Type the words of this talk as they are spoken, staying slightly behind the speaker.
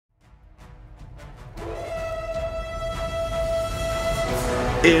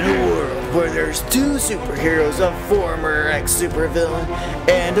In a world where there's two superheroes, a former ex-supervillain,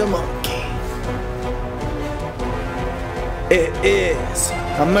 and a monkey. It is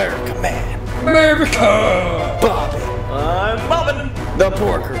America Man. America! Bobbin. I'm Bobbin. The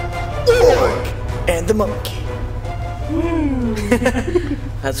porker. Oink. And the monkey.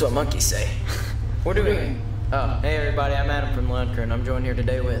 That's what monkeys say. What are we doing? Oh, hey everybody, I'm Adam from Lunker, and I'm joined here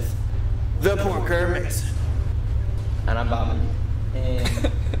today with... The porker Mason. And I'm Bobbin.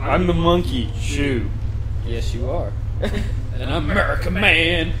 And... I'm the monkey, Shoe. Yes, you are. And I'm America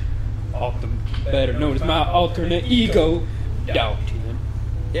Man. Better known as my alternate ego, Dalton.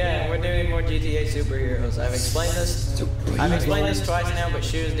 Yeah, we're doing more GTA superheroes. I've explained this twice now, but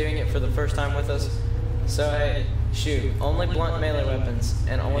Shu is doing it for the first time with us. So hey, Shu, only blunt melee weapons,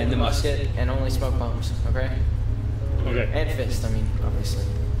 and only the musket, and only smoke bombs, okay? Okay. And fist, I mean, obviously.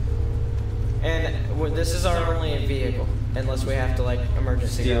 And this is our only vehicle, unless we have to, like,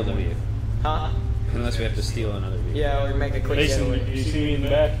 emergency Steal grab the one. vehicle. Huh? Unless we have to steal another vehicle. Yeah, or make a quick Mason, getaway. you see me in the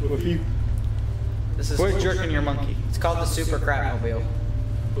back with you? This is... We're jerking your monkey. It's called the Super Crapmobile.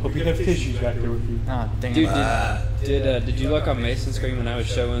 Hope you have tissues back there with you. Ah, dang Dude, it. did you look on Mason's screen when I was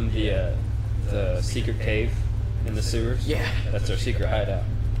showing the secret cave in the sewers? Yeah. That's our secret hideout.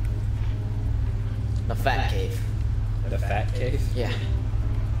 The Fat Cave. The fat cave? Yeah.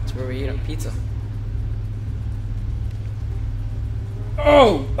 It's where we eat pizza.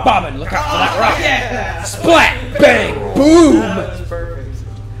 Oh, Bobbin, look out for that rock! Yeah. Splat! Bang! Boom! That was perfect.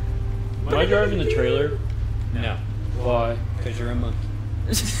 Am I driving the trailer? No. Why? Because you're a monkey.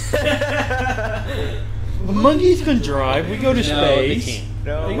 The monkeys can drive. We go to space. They can't.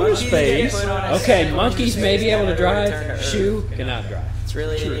 No, They go to space. Okay, monkeys may be able to Return to drive. Earth. Shoe cannot drive. It's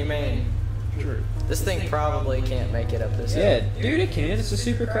really inhumane. True. This thing probably can't make it up this hill. Yeah, dude, it can. It's a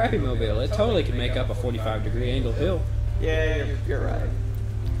super crappy mobile. It totally can make up a 45-degree angle hill. Yeah, you're right.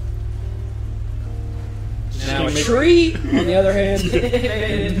 Now a tree, on the other hand,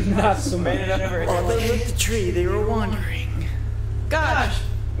 not so much. Made it up for While they lit the tree, they were wandering. Gosh,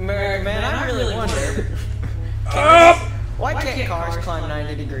 man, I really wonder. Why can't cars climb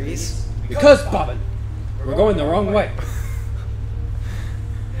 90 degrees? Because, Bobbin, we're going the wrong way.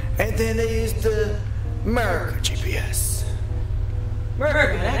 And then they used the America GPS.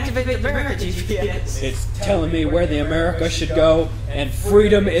 America, activate the America GPS. It's telling me where the America should go, and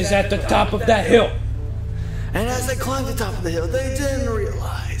freedom is at the top of that hill. And as they climbed the top of the hill, they didn't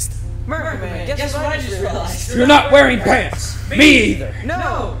realize. America, man, guess what I just realized? You're not wearing pants. Me either.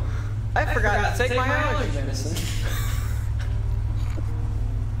 No! I forgot to take my allergy medicine.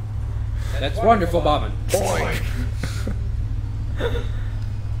 That's wonderful, Bobbin. Oink.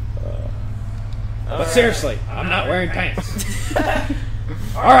 But seriously, I'm not wearing pants.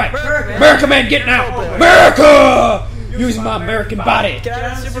 Alright, America Man getting out! America! Using my American body. Get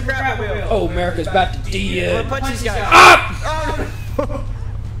out of the Super Crapmobile. Oh, America's about to D I'm gonna punch these guys. Up!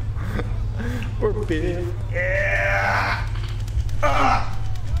 We're big.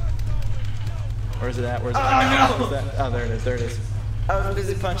 Where's it at? Where's it at? Where's that? Oh, there it is. There it is. I was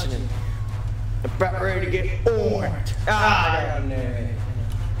busy punching him. About ready to get oinked. I got him there.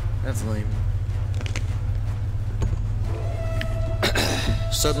 That's lame.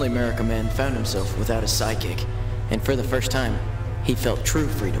 Suddenly, America Man found himself without a sidekick, and for the first time, he felt true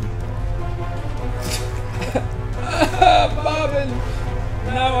freedom. Bobbin!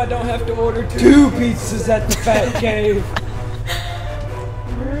 Now I don't have to order 2 pizzas at the Fat Cave.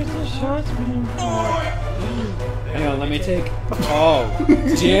 Where's the shots being fired? Hang on, let me take... Oh,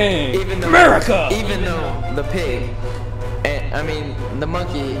 dang. America! Even though the pig, the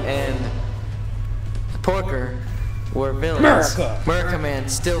monkey and the porker were villains, America Man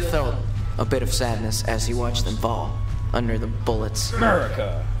still felt a bit of sadness as he watched them fall under the bullets.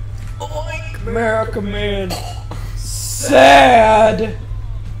 America. Oink. America Man. Sad.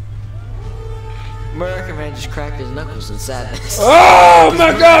 America Man just cracked his knuckles in sadness. Oh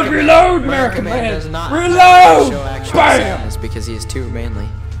my God! Reload, America Man Man. does not Reload. show actual Bam. sadness because he is too manly.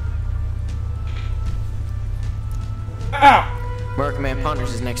 Ow. America Man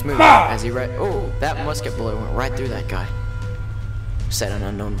ponders his next move Ah. as he oh, that musket bullet went right through that guy. Said an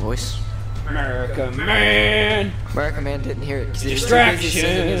unknown voice. America Man. America Man didn't hear it because he was too busy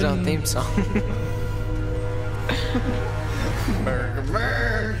singing his own theme song. America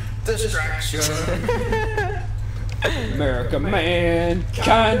Man, distraction. America Man,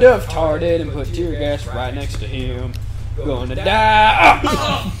 kind of tarded and put tear gas right next to him. Gonna die.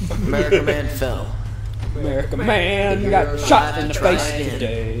 Oh. America Man fell. America Man got shot in the face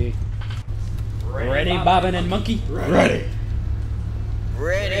today. Ready, Bobbin and Monkey? Ready.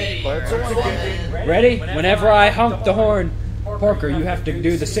 Ready. Let's oink it. Ready? Whenever I honk the horn, Porker, you have to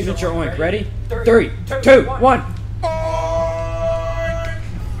do the signature oink. Ready? 3, 2, 1.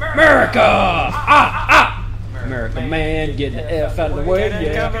 America! Ah! America man, getting the F out of the way,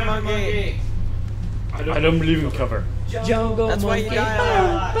 Cover yeah. monkey. I don't believe in cover. Jungle That's why you monkey.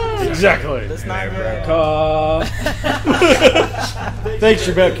 die. Exactly. That's not good. America. Thanks,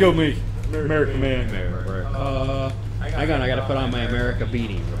 you're about to kill me. American man. America. Hang on, I gotta put on my America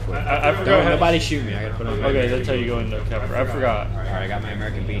beanie real quick. I forgot Don't how- nobody shoot me. I gotta put on my Okay, America that's how you go into cover. I forgot. Alright, I got my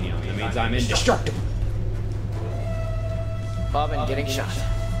American beanie on. That means I'm indestructible. Bobbin getting shot.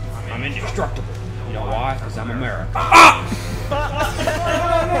 I'm indestructible. You know why? Because I'm America.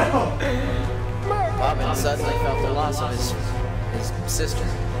 Bobbin suddenly felt the loss of his sister.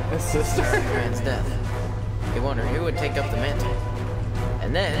 His sister? Grand's death. He wondered who would take up the mantle.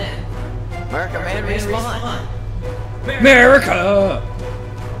 And then, America Man respawned. America!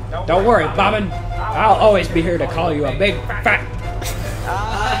 Don't worry, Bobbin. I'll always be here to call you a big fat.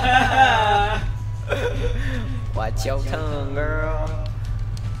 Watch your tongue, girl.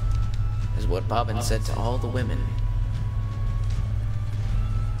 Is what Bobbin said to all the women.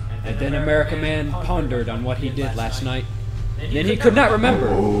 And then America Man pondered on what he did last night. And then he could not remember.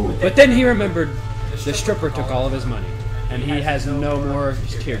 But then he remembered the stripper took all of his money. And he has no more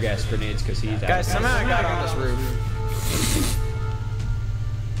tear gas grenades because he's out. Guys, somehow I got on this roof.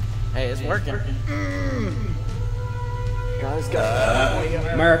 Hey, it's working. Guys, got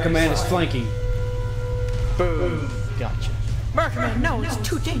America Man is flanking. boom. Gotcha. America Man, no, it's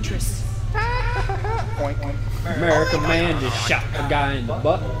too dangerous. America Man just shot a guy in the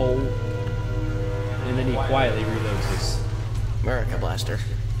butthole. And then he quietly reloads his. America Blaster.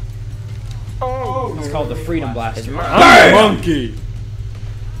 It's called the Freedom It's Blaster. I'm a monkey.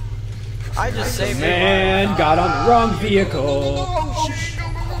 I just saved Man got on the wrong vehicle.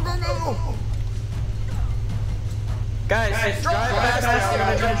 Guys, drive faster.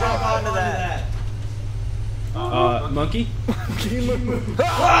 I'm gonna jump onto that. Monkey?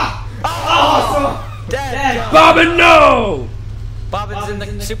 Dad, Bobbin, no! Bobbin's in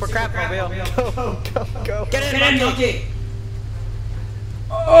the super crapmobile. Go. Get in, monkey.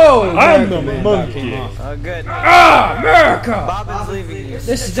 Oh, I'm America the Man monkey. came off. Oh, good. Ah, America! Bobbin's leaving you.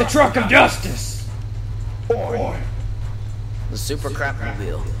 This is the truck of justice. The super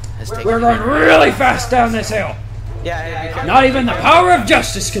crapmobile has taken. We're going really fast down this hill. Yeah, hey, be careful. Not even the power of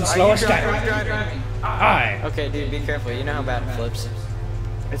justice can Are slow you us driving? down. Aye. Okay, dude, be careful. You know how bad it flips.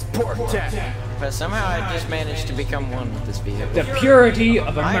 It's pork tech. But somehow I just managed to become one with this vehicle. The purity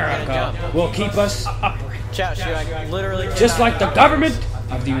of America will keep us upright. Chow, shoot, I literally Just like the government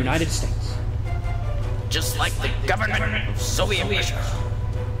of the United States. Just like the government of Soviet Russia.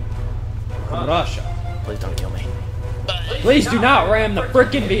 Russia. Please don't kill me. Please do not ram the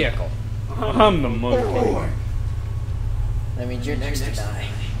frickin' vehicle. I'm the monkey. That means you're next to die.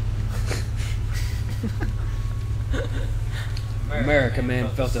 America Man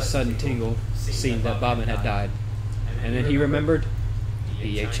felt a sudden tingle, seeing that Bobbin had died. And then he remembered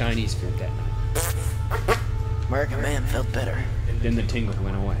he ate Chinese food that night. American Man felt better. Then the tingle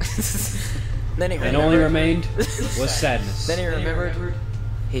went away. Then he And only remembered. remained was sadness. Then he remembered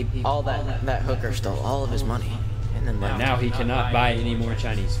all that hooker stole all of his money and then left. Now he cannot buy any more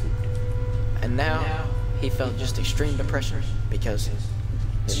Chinese food. And now he felt just extreme depression because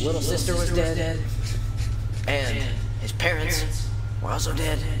his little sister was dead and his parents were also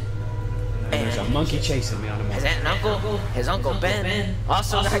dead. And there's a monkey chasing me on the His mountain. aunt and uncle, his uncle Ben,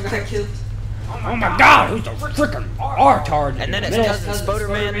 also got killed. Oh my god, who's the frickin' R-tard? And then his cousin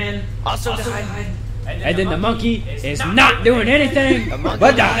Spoderman also died. And then the monkey is not doing anything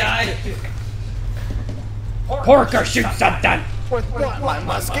but die. Porker, shoot something! With what? My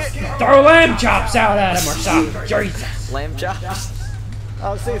musket? Throw lamb chops out at him or something. Jesus. Lamb chops.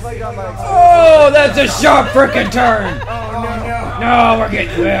 I'll see if I got my. Oh, that's a sharp frickin' turn. Oh no. No, we're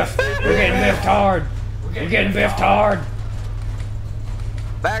getting biffed. We're getting biffed hard. We're getting biffed hard.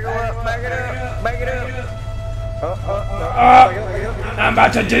 Back her up, back it up, back it up. I'm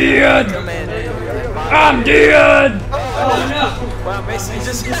about to dead. Commander. I'm dead. Wow, Mason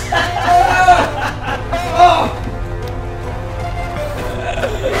just.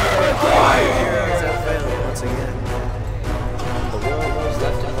 Heroes have failed once again. The world was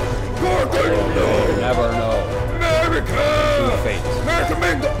left in wonder. Never know. America! True fate. America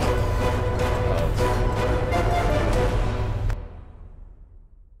man!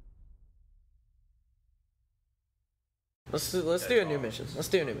 Let's do a new mission. Let's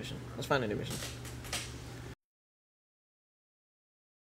do a new mission. Let's find a new mission.